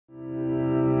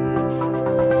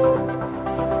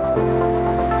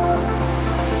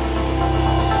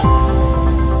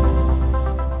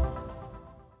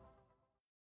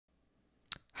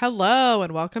Hello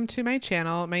and welcome to my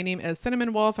channel. My name is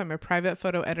Cinnamon Wolfe. I'm a private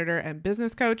photo editor and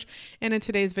business coach. And in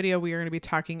today's video, we are going to be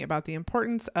talking about the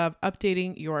importance of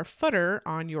updating your footer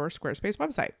on your Squarespace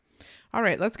website. All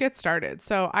right, let's get started.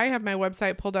 So I have my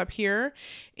website pulled up here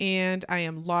and I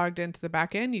am logged into the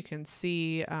back end. You can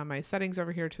see my settings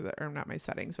over here to the, or not my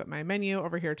settings, but my menu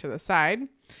over here to the side.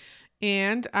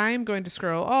 And I'm going to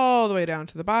scroll all the way down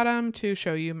to the bottom to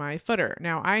show you my footer.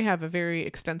 Now I have a very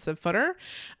extensive footer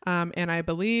and I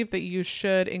believe that you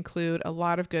should include a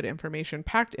lot of good information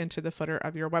packed into the footer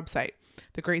of your website.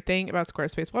 The great thing about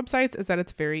Squarespace websites is that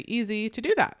it's very easy to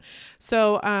do that.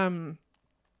 So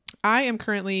I am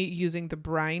currently using the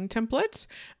Brine template,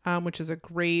 which is a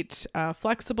great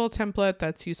flexible template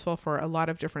that's useful for a lot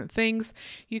of different things.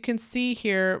 You can see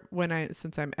here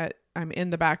since I'm in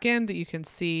the back end, that you can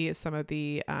see some of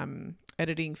the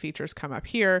editing features come up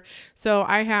here. So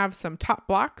I have some top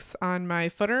blocks on my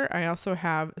footer. I also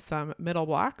have some middle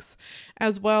blocks,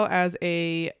 as well as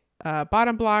a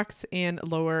bottom blocks and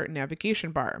lower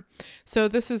navigation bar. So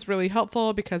this is really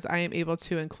helpful because I am able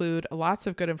to include lots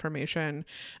of good information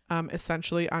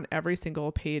essentially on every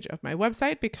single page of my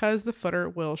website, because the footer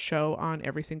will show on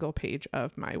every single page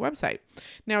of my website.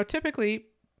 Now, typically,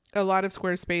 a lot of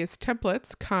Squarespace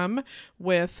templates come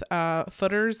with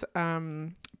footers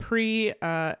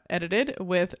pre-edited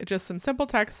with just some simple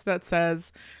text that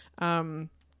says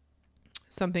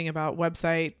something about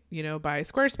website, by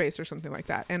Squarespace or something like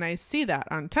that. And I see that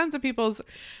on tons of people's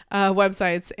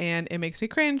websites, and it makes me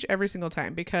cringe every single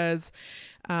time, because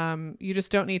you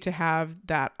just don't need to have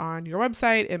that on your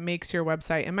website. It makes your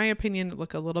website, in my opinion,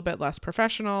 look a little bit less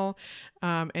professional.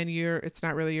 And it's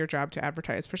not really your job to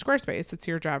advertise for Squarespace. It's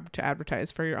your job to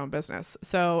advertise for your own business.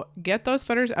 So get those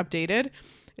footers updated.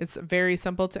 It's very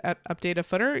simple to update a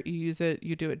footer. You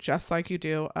do it just like you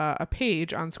do a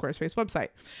page on Squarespace website.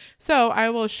 So I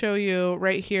will show you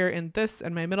right here in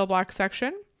my middle block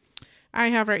section. I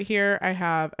have right here, I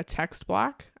have a text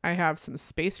block. I have some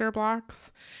spacer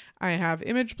blocks. I have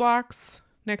image blocks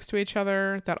next to each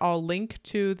other that all link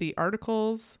to the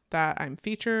articles that I'm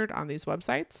featured on these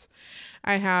websites.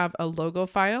 I have a logo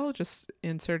file just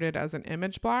inserted as an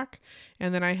image block.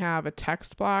 And then I have a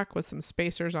text block with some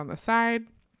spacers on the side,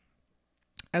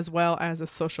 as well as a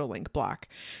social link block.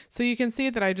 So you can see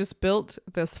that I just built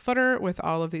this footer with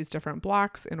all of these different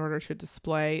blocks in order to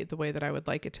display the way that I would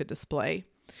like it to display.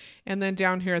 And then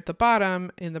down here at the bottom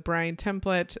in the Brine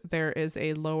template, there is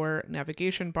a lower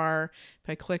navigation bar. If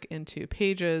I click into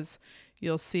pages,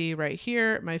 you'll see right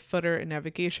here, my footer and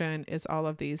navigation is all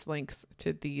of these links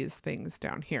to these things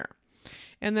down here.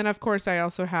 And then of course, I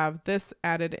also have this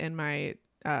added in my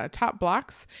top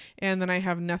blocks, and then I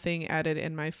have nothing added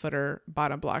in my footer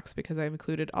bottom blocks because I've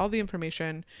included all the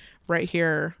information right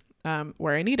here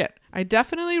where I need it. I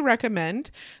definitely recommend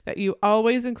that you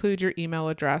always include your email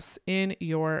address in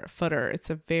your footer. It's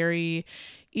a very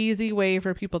easy way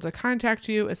for people to contact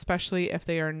you, especially if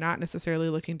they are not necessarily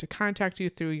looking to contact you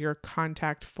through your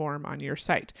contact form on your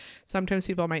site. Sometimes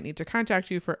people might need to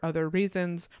contact you for other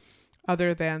reasons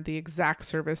other than the exact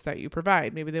service that you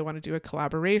provide. Maybe they want to do a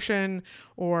collaboration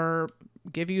or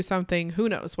give you something. Who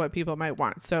knows what people might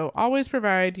want. So always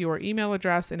provide your email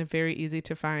address in a very easy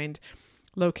to find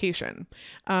location.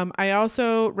 I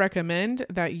also recommend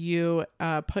that you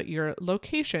put your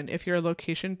location if you're a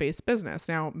location-based business.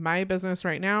 Now, my business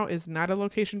right now is not a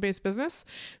location-based business,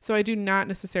 so I do not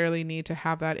necessarily need to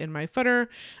have that in my footer.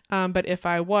 But if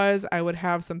I was, I would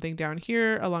have something down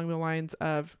here along the lines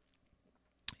of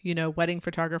wedding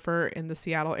photographer in the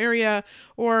Seattle area,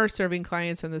 or serving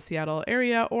clients in the Seattle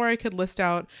area, or I could list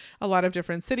out a lot of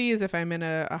different cities if I'm in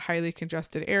a highly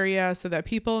congested area, so that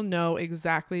people know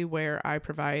exactly where I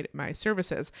provide my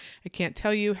services. I can't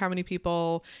tell you how many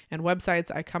people and websites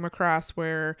I come across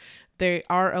where they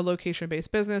are a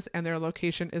location-based business and their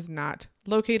location is not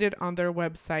located on their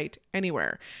website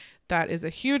anywhere. That is a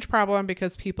huge problem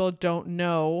because people don't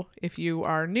know if you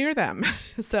are near them.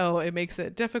 So it makes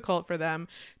it difficult for them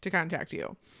to contact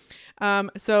you.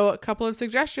 So a couple of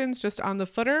suggestions just on the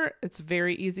footer. It's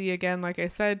very easy, again, like I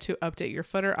said, to update your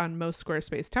footer on most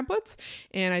Squarespace templates.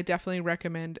 And I definitely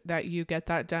recommend that you get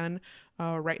that done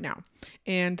right now.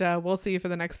 And we'll see you for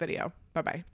the next video. Bye-bye.